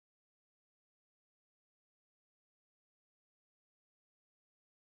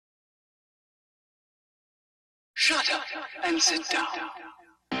Shut up and sit down.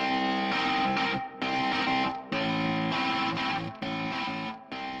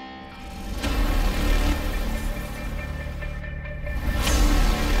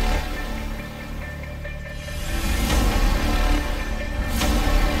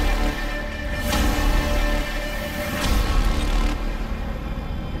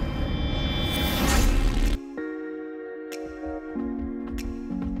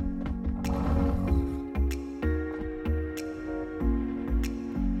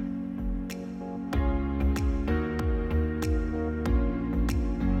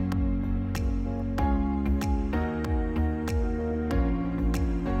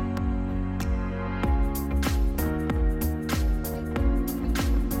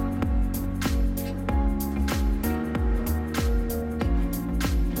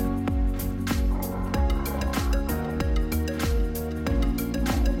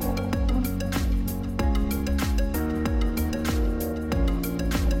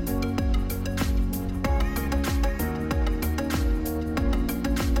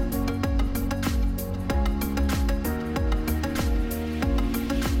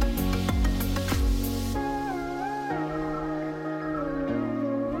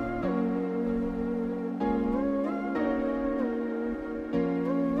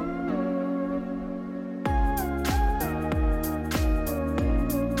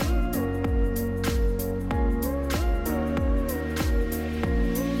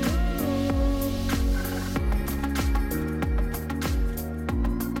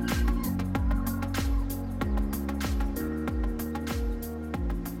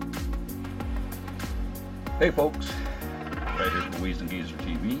 Hey folks, right here for Weez and Geezer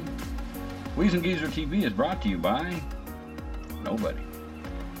TV. Weez and Geezer TV is brought to you by nobody.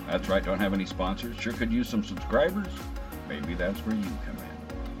 That's right, don't have any sponsors. Sure could use some subscribers. Maybe that's where you come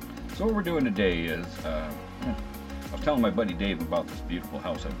in. So what we're doing today is, I was telling my buddy Dave about this beautiful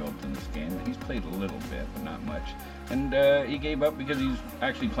house I built in this game. He's played a little bit, but not much. And he gave up because he's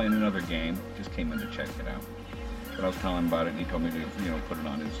actually playing another game. Just came in to check it out. But I was telling him about it, and he told me to, put it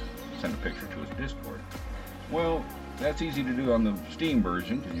on his, send a picture to his Discord. Well, that's easy to do on the Steam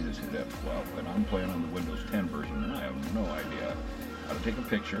version, because you just hit F12, but I'm playing on the Windows 10 version, and I have no idea how to take a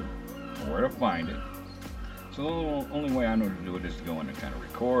picture, or where to find it. So the only way I know to do it is to go in and kind of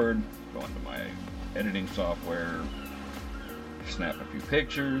record, go into my editing software, snap a few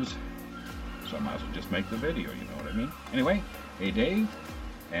pictures, so I might as well just make the video, you know what I mean? Anyway, hey Dave,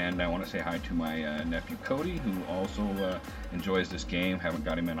 and I want to say hi to my nephew Cody, who also enjoys this game. Haven't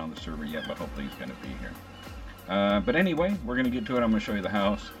got him in on the server yet, but hopefully he's going to be here. But anyway, we're going to get to it. I'm going to show you the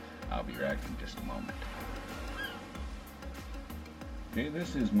house. I'll be back in just a moment. Okay,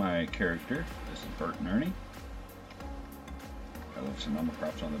 this is my character. This is Burton, Ernie. Got some number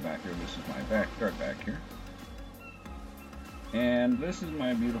props on the back here. This is my backyard back here. And this is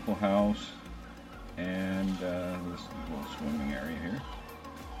my beautiful house. And this little swimming area here.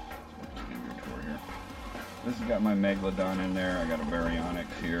 So let's give you a tour here. This has got my Megalodon in there. I got a Baryonyx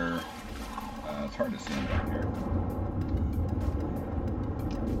here. It's hard to see down here.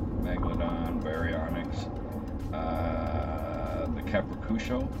 Megalodon, Baryonyx, the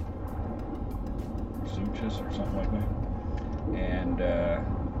Capricusio, Suchus or something like that, and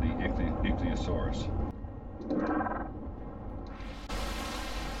the Ichthyosaurus.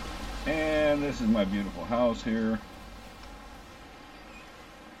 And this is my beautiful house here.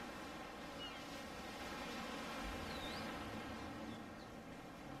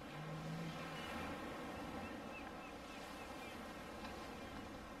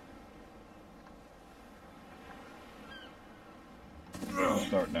 I'll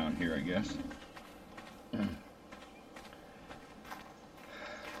start down here, I guess.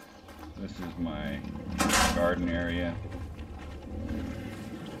 This is my garden area.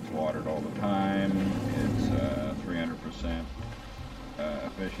 It's watered all the time. It's 300%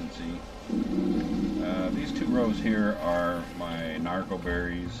 efficiency. These two rows here are my narco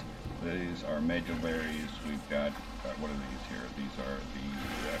berries. These are medjool berries. We've got, what are these here? These are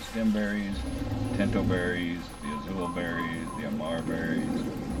the stem berries, tento berries, the azul berries, the amar berries,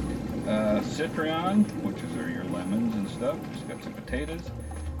 citrion, which are your lemons and stuff. Just got some potatoes,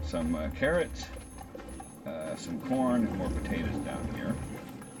 some carrots, some corn, and more potatoes down here.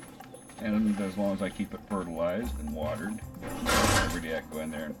 And as long as I keep it fertilized and watered, every day I go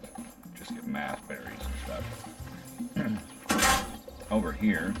in there and just get mass berries and stuff. Over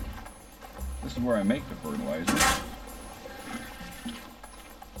here, this is where I make the fertilizer.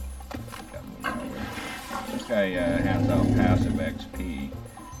 This guy hands out passive XP,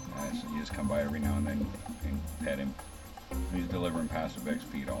 so you just come by every now and then and pet him. He's delivering passive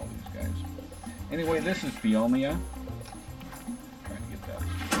XP to all these guys. Anyway, this is Phiomia. Trying to get that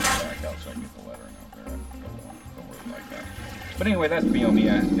back out so I can get the lettering out there. I don't really like that. But anyway, that's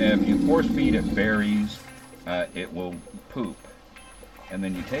Phiomia. If you force feed it berries, it will poop. And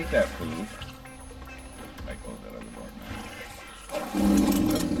then you take that poop. I close that other door now.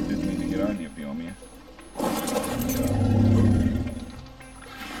 Didn't mean to get on you, Phiomia.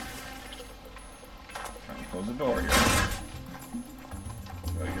 Trying to close the door here.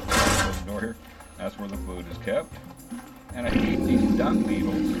 So you close the door here. That's where the food is kept. And I feed these dung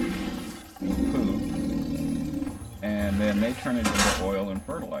beetles poop, and then they turn it into oil and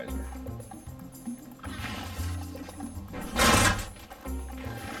fertilizer.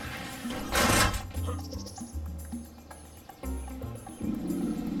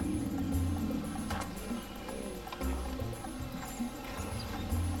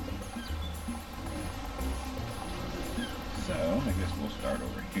 So, I guess we'll start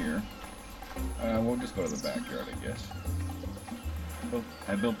over here. We'll just go to the backyard, I guess.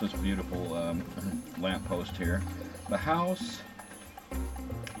 I built this beautiful lamp post here. The house,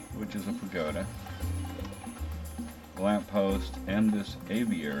 which is a pagoda, the lamp post, and this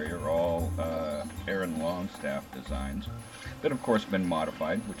aviary are all Aaron Longstaff designs that, of course, been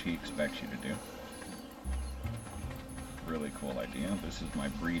modified, which he expects you to do. Really cool idea. This is my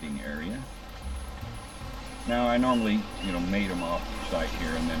breeding area. Now, I normally, mate them off site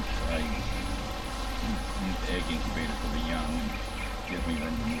here, and then I use the egg incubator for the young, and gives me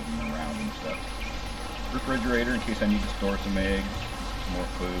room to move them around and stuff. Refrigerator in case I need to store some eggs, more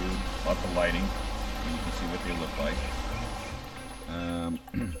food, lots of lighting, and you can see what they look like.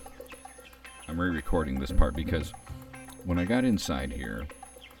 I'm re-recording this part because when I got inside here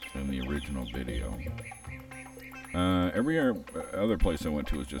in the original video, every other place I went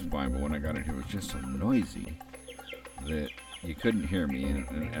to was just fine, but when I got in here it was just so noisy that you couldn't hear me,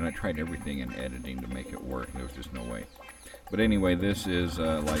 and I tried everything in editing to make it work, and there was just no way. But anyway, this is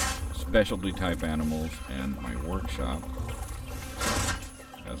like specialty type animals and my workshop,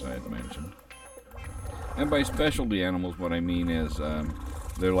 as I had mentioned. And by specialty animals, what I mean is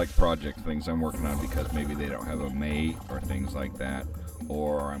they're like project things I'm working on because maybe they don't have a mate or things like that,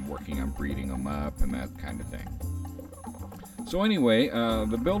 or I'm working on breeding them up and that kind of thing. So anyway,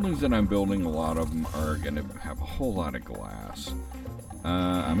 the buildings that I'm building, a lot of them are going to have a whole lot of glass.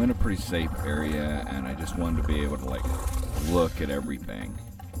 I'm in a pretty safe area, and I just wanted to be able to look at everything.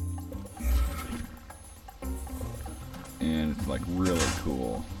 And it's really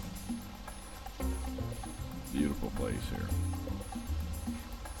cool. Beautiful place here.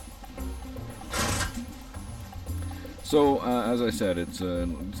 So, as I said, it's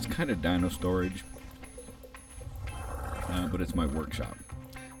kind of dino storage. But it's my workshop.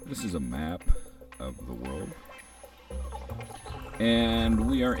 This is a map of the world. And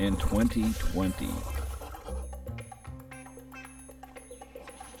we are in 2020. You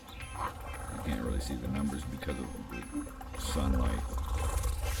can't really see the numbers because of the sunlight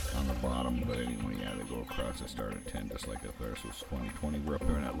on the bottom. But anyway, yeah, they go across. I start at 10 just like up there. So it's 2020. We're up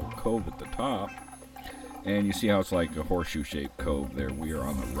there in that little cove at the top. And you see how it's like a horseshoe-shaped cove there. We are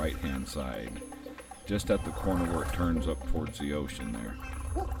on the right-hand side. Just at the corner where it turns up towards the ocean there.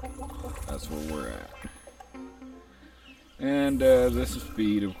 That's where we're at. And this is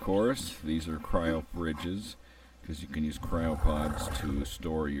feed, of course. These are cryo fridges, because you can use cryopods to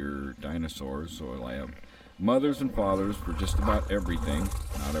store your dinosaurs. So I have mothers and fathers for just about everything.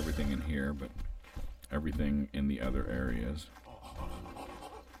 Not everything in here, but everything in the other areas.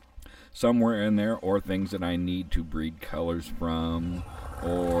 Somewhere in there, or things that I need to breed colors from,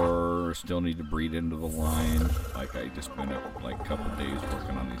 or still need to breed into the line. Like I just spent a couple days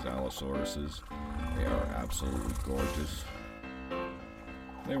working on these Allosauruses. They are absolutely gorgeous.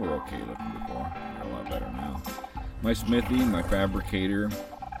 They were okay looking before. They're a lot better now. My smithy, my fabricator,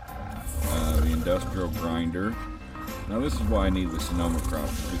 the industrial grinder. Now this is why I need the Sonoma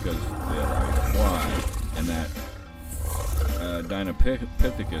crops, because they allow you to fly, and that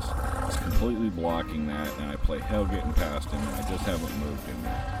Dinopithecus is completely blocking that, and I play hell getting past him, and I just haven't moved him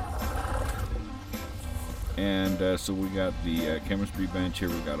yet. And so we got the chemistry bench here,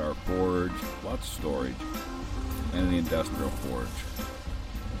 we got our forge, lots of storage, and the industrial forge.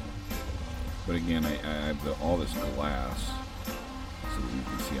 But again, I have all this glass, so that you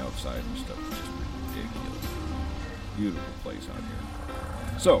can see outside and stuff. It's just ridiculous. Beautiful place out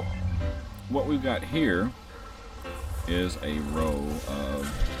here. So, what we've got here is a row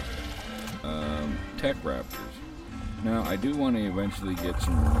of tech raptors. Now, I do want to eventually get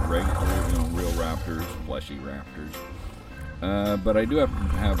some regular, real raptors, fleshy raptors. But I do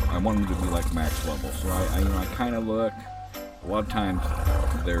have I want them to be like max level. So I kind of look, a lot of times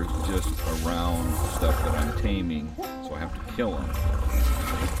there's just around stuff that I'm taming, so I have to kill them.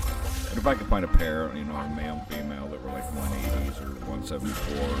 But if I could find a pair, you know, a male and female that were like 180s or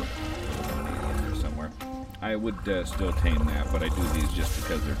 174 or 180 in there somewhere, I would still tame that, but I do these just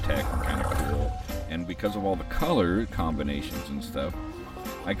because they're tech and kind of cool. And because of all the color combinations and stuff,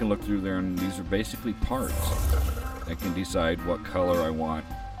 I can look through there and these are basically parts. I can decide what color I want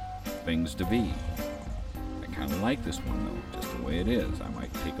things to be. I kind of like this one though, just the way it is. I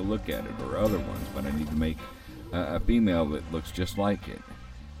might take a look at it or other ones, but I need to make a female that looks just like it.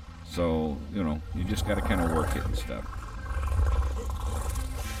 So, you know, you just got to kind of work it and stuff.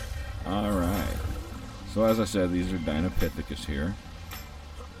 Alright. So as I said, these are Dinopithecus here,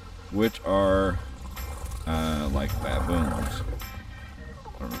 which are like baboons.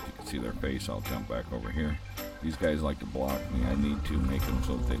 I don't know if you can see their face. I'll jump back over here. These guys like to block me. I need to make them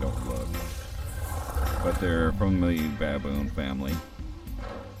so that they don't look. But they're from the baboon family.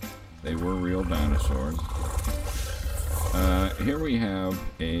 They were real dinosaurs. Here we have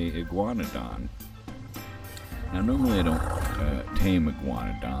a iguanodon. Now normally I don't tame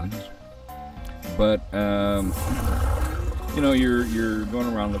iguanodons, but you know, you're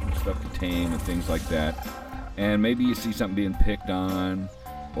going around looking for stuff to tame and things like that, and maybe you see something being picked on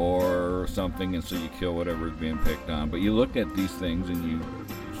or something, and so you kill whatever is being picked on. But you look at these things and you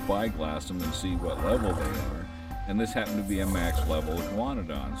spyglass them and see what level they are, and this happened to be a max level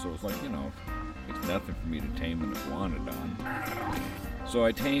iguanodon, so it's like, you know, it's nothing for me to tame an iguanodon. So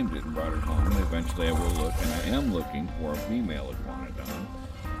I tamed it and brought it home, and eventually I will look, and I am looking for a female iguanodon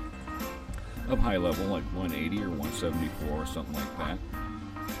of high level, like 180 or 174 or something like that.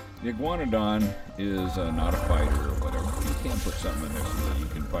 The iguanodon is not a fighter or whatever. You can put something in there so that you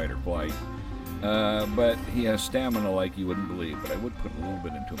can fight or flight. But he has stamina like you wouldn't believe. But I would put a little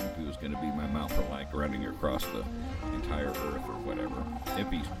bit into him if he was going to be my mount for like running across the entire earth or whatever, if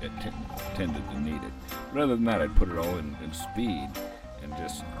he tended to need it. But other than that, I'd put it all in speed and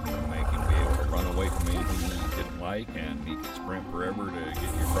just, you know, make him be able to run away from anything he didn't like, and he could sprint forever to get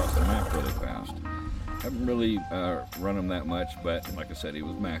you across the map really fast. I haven't really run him that much, but like I said, he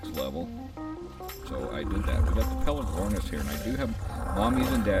was max level, so I did that. We got the Pelagornis here, and I do have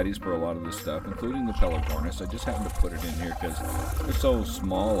mommies and daddies for a lot of this stuff, including the Pelagornis. I just happened to put it in here because they're so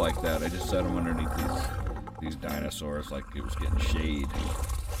small like that. I just set them underneath these dinosaurs like it was getting shade.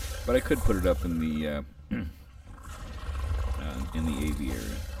 But I could put it up in the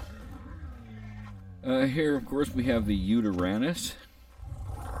aviary. Here, of course, we have the Uteranus.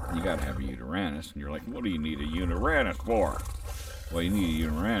 You gotta have a Uteranus, and you're like, what do you need a Uteranus for? Well, you need a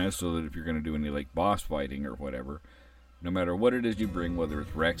Uteranus so that if you're gonna do any like boss fighting or whatever, no matter what it is you bring, whether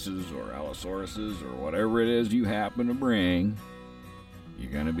it's Rexes or Allosauruses or whatever it is you happen to bring,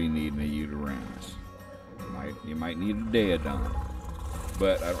 you're gonna be needing a Uteranus. You might need a Daedon,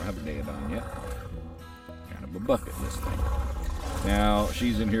 but I don't have a Daedon yet. Kind of a bucket list thing. Now,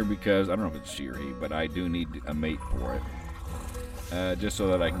 she's in here because, I don't know if it's she or he, but I do need a mate for it. Just so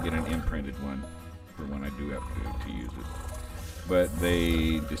that I can get an imprinted one for when I do have to use it. But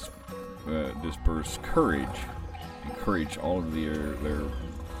they disperse courage, encourage all of their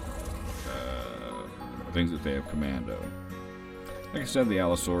things that they have command of. Like I said, the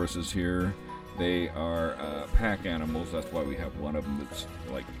Allosaurus is here. They are pack animals. That's why we have one of them that's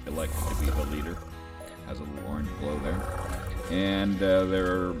like elected to be the leader. Has a little orange glow there. And I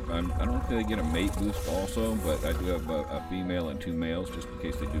don't know if they get a mate boost also, but I do have a female and two males just in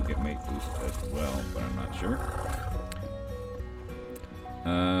case they do get mate boosts as well, but I'm not sure.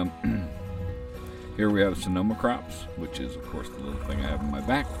 Here we have Sonomacrops, which is of course the little thing I have on my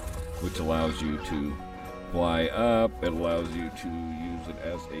back, which allows you to fly up. It allows you to use it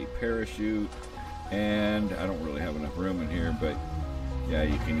as a parachute, and I don't really have enough room in here, but yeah,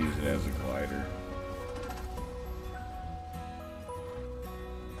 you can use it as a glider.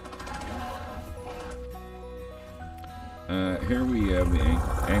 Here we have the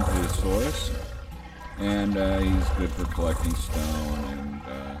Ankylosaurus, and he's good for collecting stone and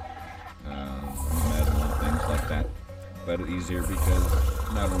metal and things like that. But he's here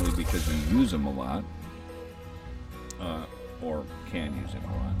because, not only because you use him a lot, or can use him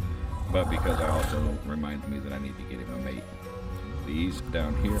a lot, but because I also reminds me that I need to get him a mate. These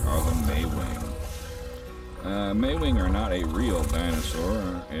down here are the Maywing. Maywing are not a real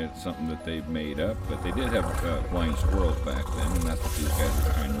dinosaur. It's something that they've made up, but they did have flying squirrels back then, and that's what these guys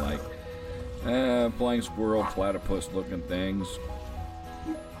are kind of like. Flying squirrel, platypus looking things.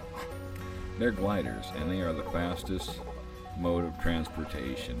 They're gliders, and they are the fastest mode of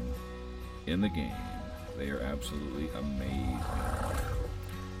transportation in the game. They are absolutely amazing.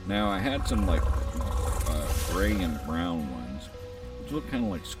 Now, I had some like gray and brown ones, looked kind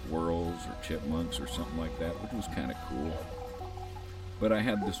of like squirrels or chipmunks or something like that, which was kind of cool. But I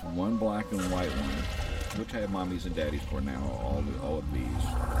had this one black and white one, which I have mommies and daddies for now. All of these,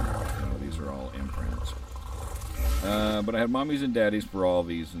 these are all imprints. But I had mommies and daddies for all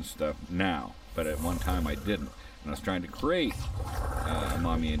these and stuff now. But at one time I didn't. And I was trying to create a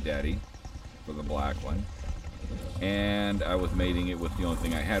mommy and daddy for the black one. And I was mating it with the only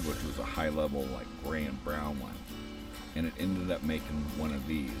thing I had, which was a high level, like gray and brown one. And it ended up making one of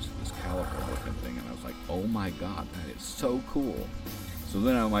these, this caliper looking thing. And I was like, oh my god, that is so cool. So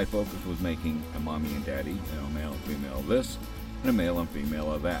then my focus was making a mommy and daddy, male and female of this, and a male and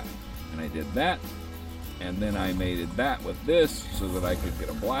female of that. And I did that, and then I mated that with this so that I could get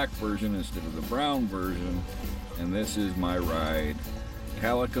a black version instead of the brown version. And this is my ride,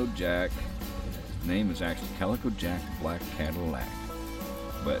 Calico Jack. His name is actually Calico Jack Black Cadillac.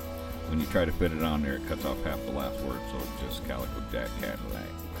 But when you try to fit it on there, it cuts off half the last word, so it's just Calico Jack Cadillac.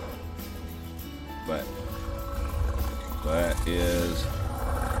 But that is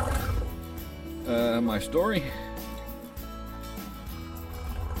my story.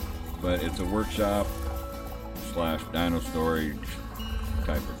 But it's a workshop / dino storage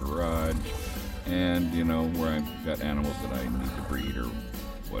type of garage, and where I've got animals that I need to breed or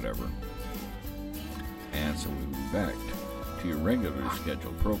whatever. And so we'll be back to your regularly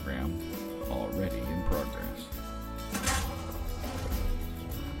scheduled program, already in progress.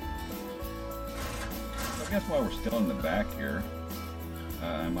 I guess while we're still in the back here,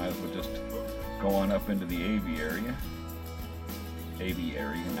 I might as well just go on up into the aviary,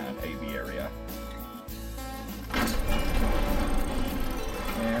 not aviaria.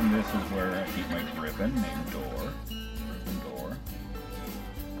 And this is where I keep my Griffin named Door.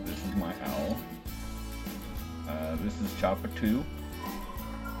 This is my owl. This is Choppa 2.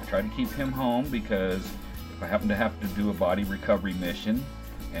 I try to keep him home because if I happen to have to do a body recovery mission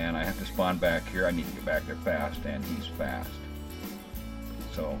and I have to spawn back here, I need to get back there fast, and he's fast.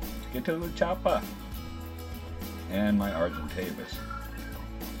 So, get to the Choppa. And my Argentavis.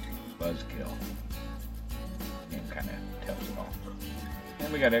 Buzzkill. Name kind of tells it all.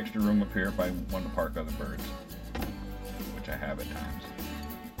 And we got extra room up here if I want to park other birds, which I have at times.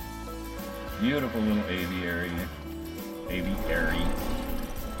 Beautiful little aviary. And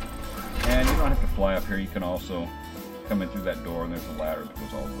you don't have to fly up here. You can also come in through that door, and there's a ladder that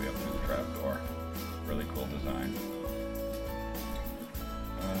goes all the way up through the trap door. Really cool design.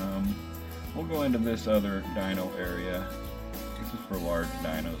 We'll go into this other dino area. This is for large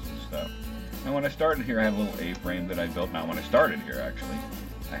dinos and stuff. And when I started here, I had a little A-frame that I built. Now, when I started here, actually,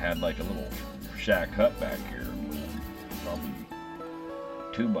 I had like a little shack hut back here, probably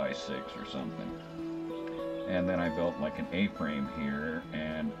 2x6 or something. And then I built like an A-frame here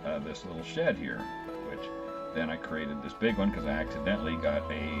and this little shed here, which then I created this big one because I accidentally got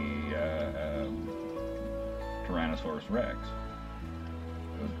a Tyrannosaurus Rex.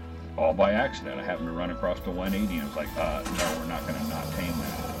 It was all by accident. I happened to run across the 180 and it was like, no, we're not going to not tame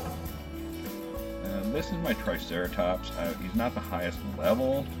that. This is my Triceratops. He's not the highest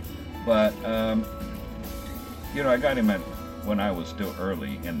level, but I got him when I was still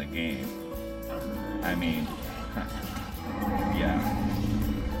early in the game. I mean, yeah.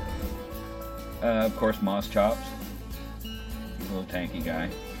 Of course, Moss Chops. He's a little tanky guy.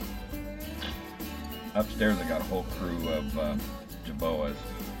 Upstairs, I got a whole crew of Jaboas.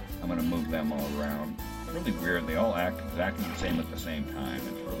 I'm going to move them all around. It's really weird. They all act exactly the same at the same time.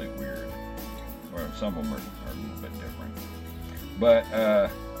 It's really weird. Or some of them are a little bit different. But,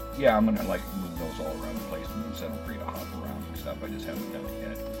 yeah, I'm going to move those all around the place and set them free to hop around and stuff. I just haven't done it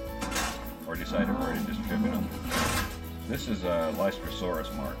yet. Or decided where to distribute them. This is a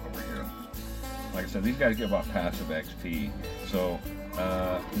Lystrosaurus mark over here. Like I said, these guys give off passive XP. So,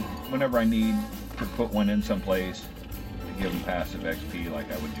 whenever I need to put one in someplace to give them passive XP, like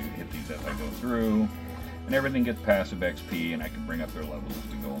I would do, hit these as I go through, and everything gets passive XP, and I can bring up their levels as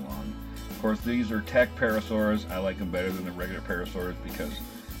we go along. Of course, these are tech parasaurs. I like them better than the regular parasaurs because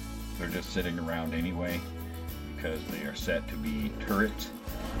they're just sitting around anyway, because they are set to be turrets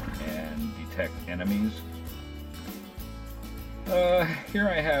and detect enemies. Here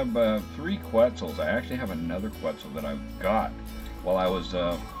I have 3 Quetzals. I actually have another Quetzal that I got while I was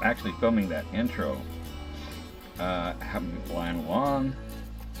actually filming that intro. Happened to be flying along,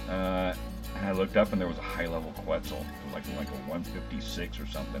 and I looked up and there was a high-level Quetzal. It was like a 156 or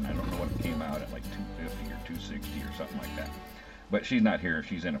something. I don't know what it came out at, like 250 or 260 or something like that. But she's not here.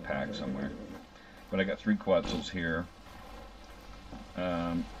 She's in a pack somewhere. But I got 3 Quetzals here.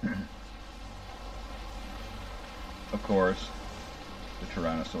 Of course, the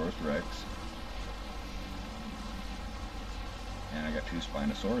Tyrannosaurus Rex. And I got 2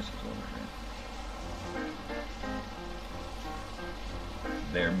 Spinosauruses over here.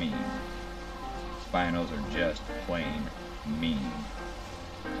 They're mean. Spinos are just plain mean.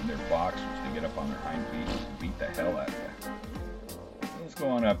 And they're boxers. They get up on their hind feet and beat the hell out of you. Let's go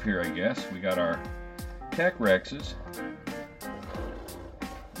on up here, I guess. We got our Tech Rexes.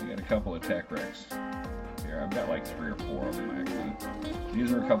 We got a couple of Tech Rex here. I've got like 3 or 4 of them actually.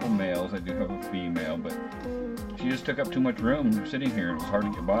 These are a couple males. I do have a female, but she just took up too much room sitting here. It was hard to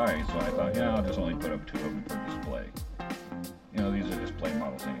get by, so I thought, yeah, I'll just only put up 2 of them for display. You know, these are display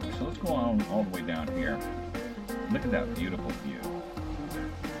models anyway. So let's go on all the way down here. Look at that beautiful view.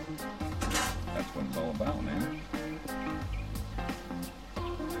 That's what it's all about, man.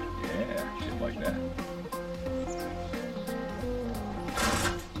 Yeah, shit like that.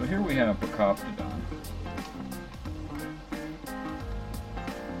 So here we have Procoptodon.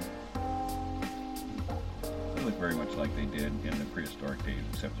 They look very much like they did in the prehistoric days,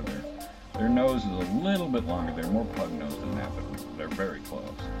 except for their nose is a little bit longer. They're more pug nose than that, but they're very close.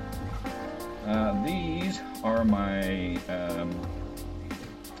 These are my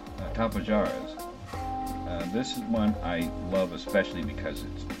Tapajaras. This one I love especially because it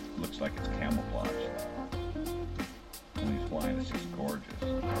looks like it's camouflage. When he's flying, it's just gorgeous.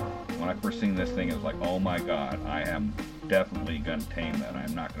 When I first seen this thing, it was like, oh my god, I am definitely going to tame that.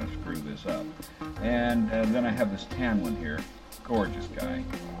 I'm not going to screw this up. And then I have this tan one here. Gorgeous guy.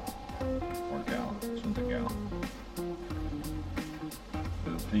 Or gal. This one's a gal.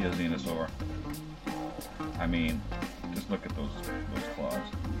 The Theozenosaur. I mean, just look at those claws.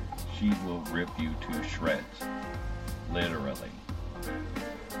 She will rip you to shreds. Literally.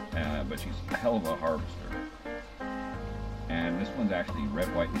 But she's a hell of a harvester. And this one's actually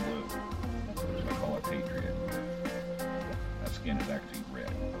red, white, and blue. Which I call a Patriot. That skin is actually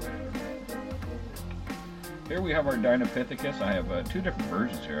red. Here we have our Dinopithecus. I have 2 different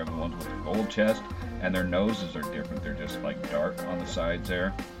versions here. I have the ones with the gold chest, and their noses are different. They're just like dark on the sides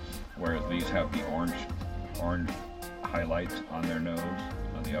there, whereas these have the orange highlights on their nose,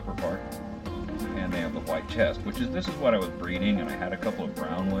 on the upper part. And they have the white chest, this is what I was breeding, and I had a couple of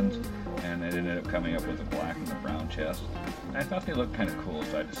brown ones, and it ended up coming up with the black and the brown chest. And I thought they looked kind of cool,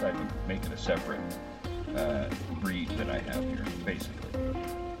 so I decided to make it a separate breed that I have here, basically.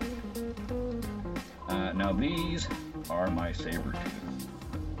 Now these are my saber-tooth.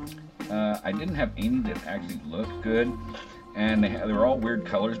 I didn't have any that actually looked good, and they were all weird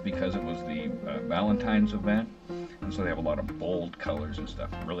colors because it was the Valentine's event, and so they have a lot of bold colors and stuff,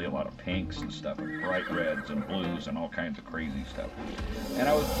 really a lot of pinks and stuff, and bright reds and blues and all kinds of crazy stuff. And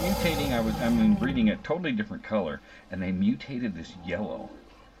I was mutating, breeding a totally different color, and they mutated this yellow.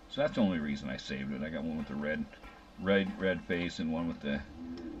 So that's the only reason I saved it. I got one with the red face and one with the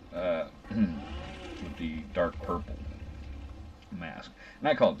with the dark purple mask, and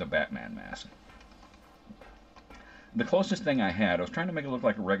I call it the Batman mask. The closest thing I had, I was trying to make it look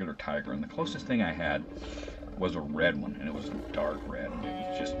like a regular tiger, and the closest thing I had was a red one, and it was a dark red, and it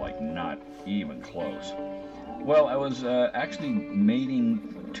was just like not even close. Well, I was actually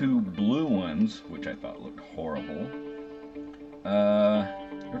mating 2 blue ones, which I thought looked horrible.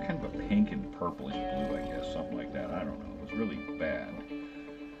 They're kind of a pink and purplish blue, I guess, something like that. I don't know. It was really bad.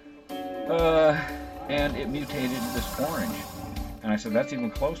 And it mutated this orange. And I said, that's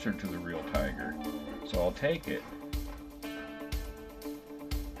even closer to the real tiger. So I'll take it.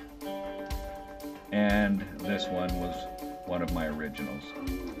 And this one was one of my originals.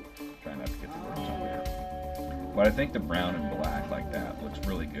 Try not to get the words on there. But I think the brown and black like that looks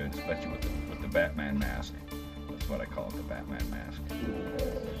really good, especially with the Batman mask. That's what I call it, the Batman mask.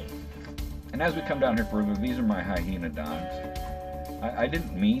 And as we come down here further, these are my Hyenodons. I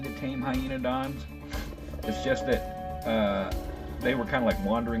didn't mean to tame Hyenodons. It's just that they were kind of like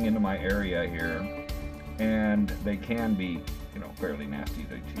wandering into my area here, and they can be, fairly nasty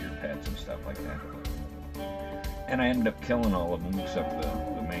to your pets and stuff like that. And I ended up killing all of them except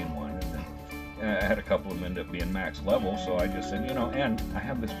the main one. And I had a couple of them end up being max level, so I just said, and I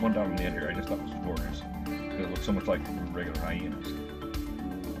have this one down on the end here. I just thought it was gorgeous. It looked so much like regular hyenas.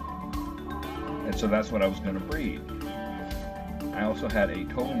 And so that's what I was going to breed. I also had a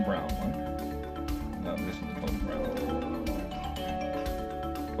total brown one. No, this is the total brown one.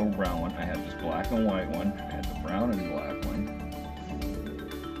 Total brown one. I had this black and white one. I had the brown and black one.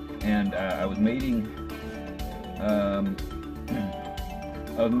 And I was mating.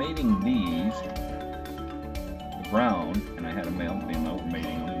 These, the brown, and I had a male and female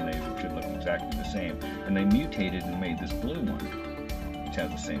mating them, and they should look exactly the same. And they mutated and made this blue one, which has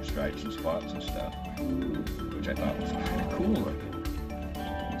the same stripes and spots and stuff, which I thought was kind of cool looking.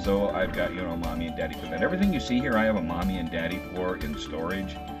 So I've got, mommy and daddy for that. Everything you see here, I have a mommy and daddy for in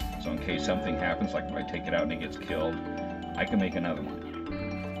storage. So in case something happens, like if I take it out and it gets killed, I can make another one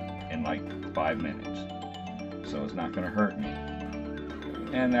in like 5 minutes. So it's not going to hurt me.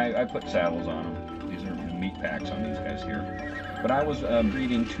 And I put saddles on them. These are meat packs on these guys here. But I was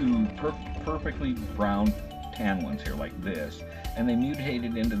breeding two perfectly brown tan ones here like this. And they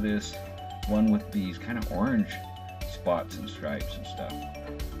mutated into this one with these kind of orange spots and stripes and stuff,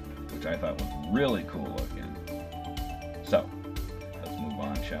 which I thought was really cool looking. So, let's move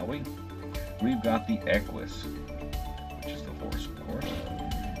on, shall we? We've got the Equus, which is the horse, of course.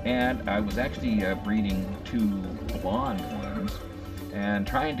 And I was actually breeding two blonde ones and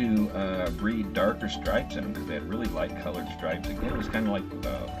trying to breed darker stripes in them because they had really light colored stripes. Again, it was kind of like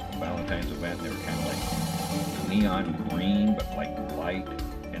the Valentine's event. They were kind of like neon green, but like light,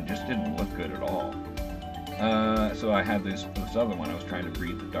 and just didn't look good at all. So I had this other one. I was trying to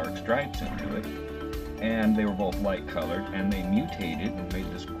breed the dark stripes into it, and they were both light colored, and they mutated and made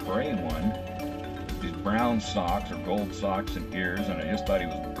this gray one with these brown socks or gold socks and ears, and I just thought he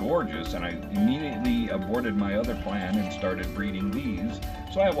was gorgeous, and I immediately aborted my other plan and started breeding these.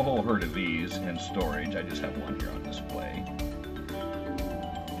 So I have a whole herd of these in storage. I just have one here on display.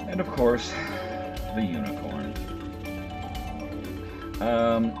 And of course, the unicorn.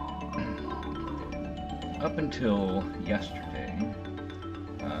 Up until yesterday,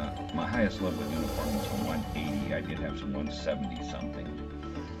 my highest level of unicorn was 180. I did have some 170 something,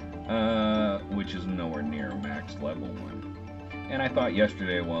 which is nowhere near max level one. And I thought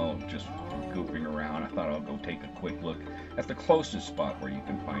yesterday, well, just goofing around, I thought I'll go take a quick look at the closest spot where you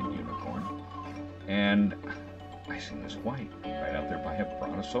can find unicorn. And I seen this white right out there by a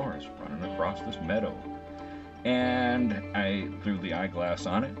brontosaurus running across this meadow. And I threw the eyeglass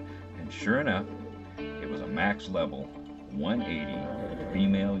on it, and sure enough, it was a max level 180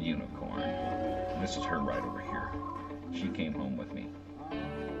 female unicorn. And this is her right over here. She came home with me.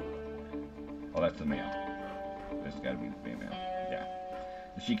 Oh, that's the male. This has got to be the female. Yeah.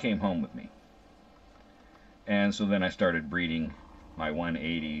 She came home with me. And so then I started breeding my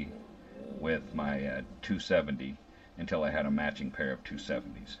 180 with my 270 until I had a matching pair of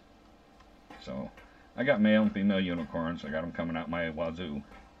 270s. So I got male and female unicorns. I got them coming out my wazoo.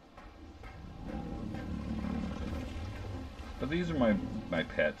 But these are my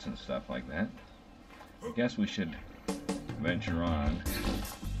pets and stuff like that. I guess we should venture on.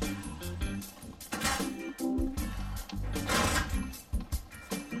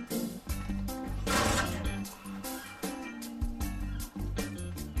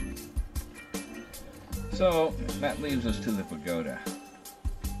 So that leaves us to the pagoda.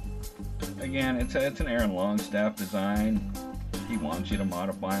 Again, it's an Aaron Longstaff design. He wants you to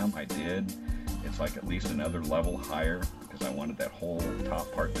modify them. I did. It's like at least another level higher because I wanted that whole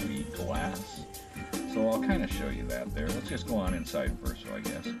top part to be glass. So I'll kind of show you that there. Let's just go on inside first, I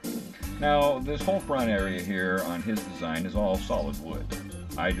guess. Now, this whole front area here on his design is all solid wood.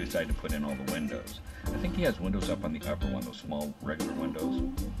 I decided to put in all the windows. I think he has windows up on the upper one, those small regular windows.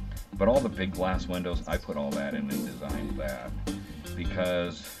 But all the big glass windows, I put all that in and designed that.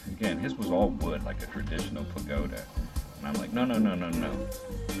 Because, again, his was all wood, like a traditional pagoda. And I'm like, no.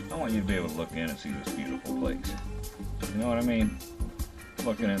 I want you to be able to look in and see this beautiful place. You know what I mean?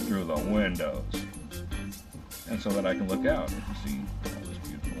 Looking in through the windows. And so that I can look out and see all this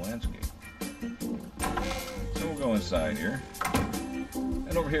beautiful landscape. So we'll go inside here.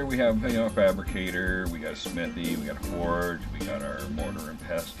 And over here we have, a fabricator, we got a smithy, we got a forge, we got our mortar and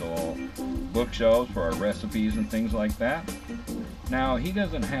pestle, bookshelves for our recipes and things like that. Now, he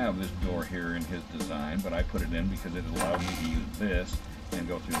doesn't have this door here in his design, but I put it in because it allowed me to use this and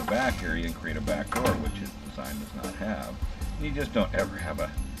go through the back area and create a back door, which his design does not have. And you just don't ever have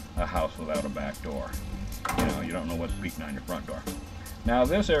a house without a back door. You don't know what's beating on your front door. Now,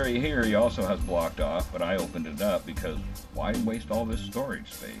 this area here he also has blocked off, but I opened it up because why waste all this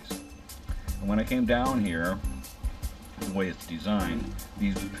storage space? And when I came down here, the way it's designed,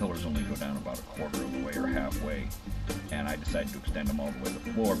 these pillars only go down about a quarter of the way or halfway, and I decided to extend them all the way to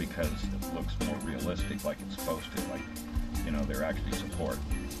the floor because it looks more realistic, like it's supposed to, like, they're actually support,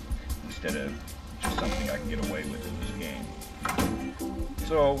 instead of just something I can get away with in this game.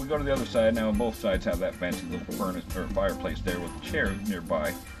 So we go to the other side. Now both sides have that fancy little furnace or fireplace there with chairs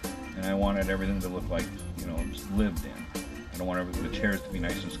nearby, and I wanted everything to look like, it's lived in. I don't want the chairs to be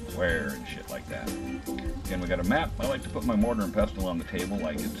nice and square and shit like that. Again, we got a map. I like to put my mortar and pestle on the table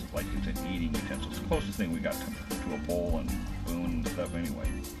like it's an eating utensil. It's the closest thing we got to a bowl and spoon and stuff anyway.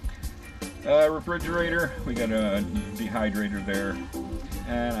 Refrigerator, we got a dehydrator there,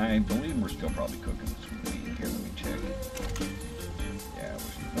 and I believe we're still probably cooking some meat here. Let me check. Yeah,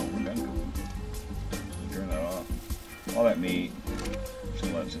 all that meat, just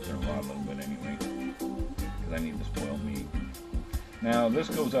gonna let it sit there raw a little bit anyway, because I need this boiled meat. Now this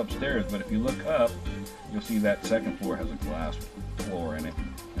goes upstairs, but if you look up, you'll see that second floor has a glass floor in it,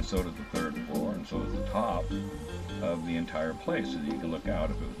 and so does the third floor, and so does the top of the entire place. So you can look out.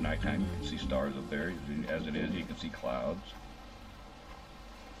 If it was nighttime, you can see stars up there. As it is, you can see clouds.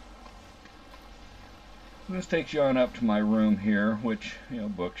 And this takes you on up to my room here, which,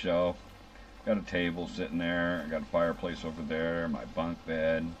 bookshelf, got a table sitting there, I got a fireplace over there, my bunk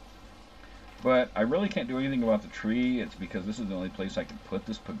bed. But I really can't do anything about the tree. It's because this is the only place I can put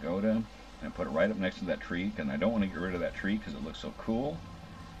this pagoda, and put it right up next to that tree, and I don't want to get rid of that tree because it looks so cool.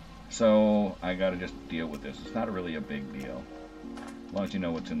 So I got to just deal with this. It's not really a big deal, as long as you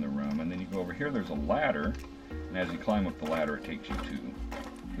know what's in the room. And then you go over here, there's a ladder, and as you climb up the ladder, it takes you to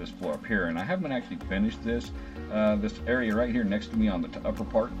this floor up here. And I haven't actually finished this. This area right here next to me on the upper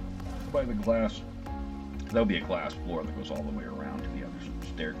part by the glass, there'll be a glass floor that goes all the way around to the other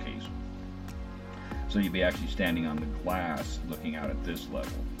staircase. So you'd be actually standing on the glass looking out at this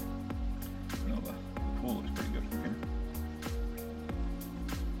level. The pool looks pretty good from here.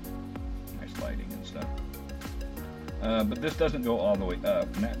 Nice lighting and stuff. But this doesn't go all the way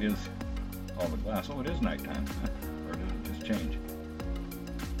up, and that is all the glass. Oh, it is nighttime. Or did it just change?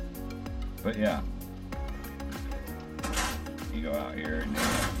 But yeah. You go out here and then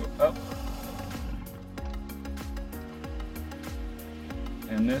you go up.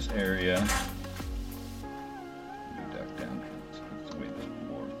 And this area,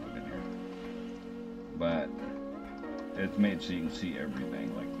 but it's made so you can see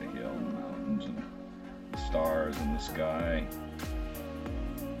everything, like the hill and the mountains and the stars and the sky.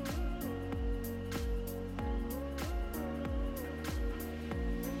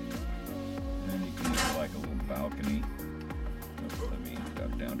 And you can use like a little balcony. Let me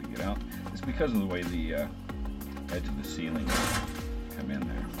duck down to get out. It's because of the way the edge of the ceiling come in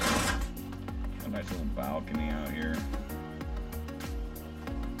there. A nice little balcony out here.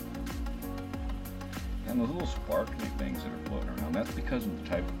 And those little sparkly things that are floating around, that's because of the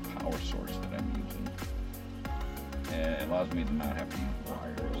type of power source that I'm using. And it allows me to not have to use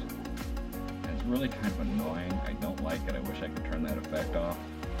wires. And it's really kind of annoying. I don't like it. I wish I could turn that effect off.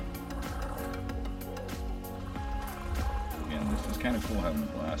 Again, this is kind of cool having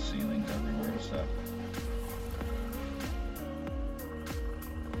glass ceilings everywhere and stuff.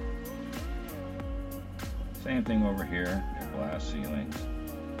 Same thing over here, your glass ceilings.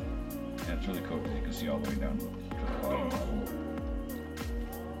 And it's really cool because you can see all the way down to the bottom level.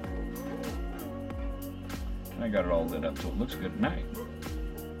 And I got it all lit up so it looks good at night.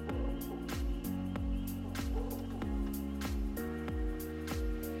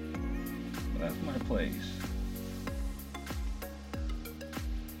 But that's my place.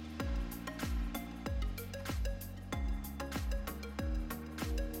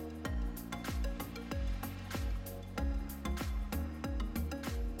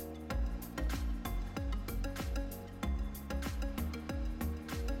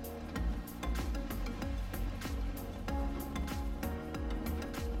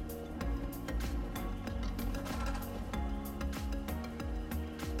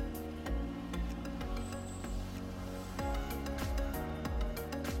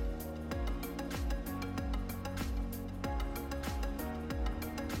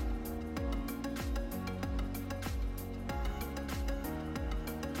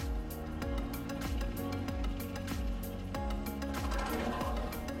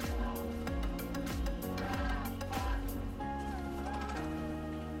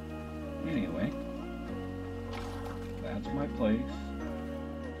 Anyway, that's my place.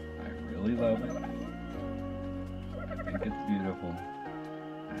 I really love it. I think it's beautiful.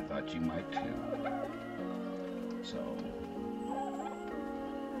 I thought you might too. So,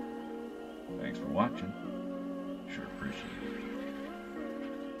 thanks for watching. Sure appreciate it.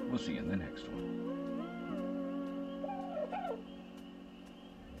 We'll see you in the next one.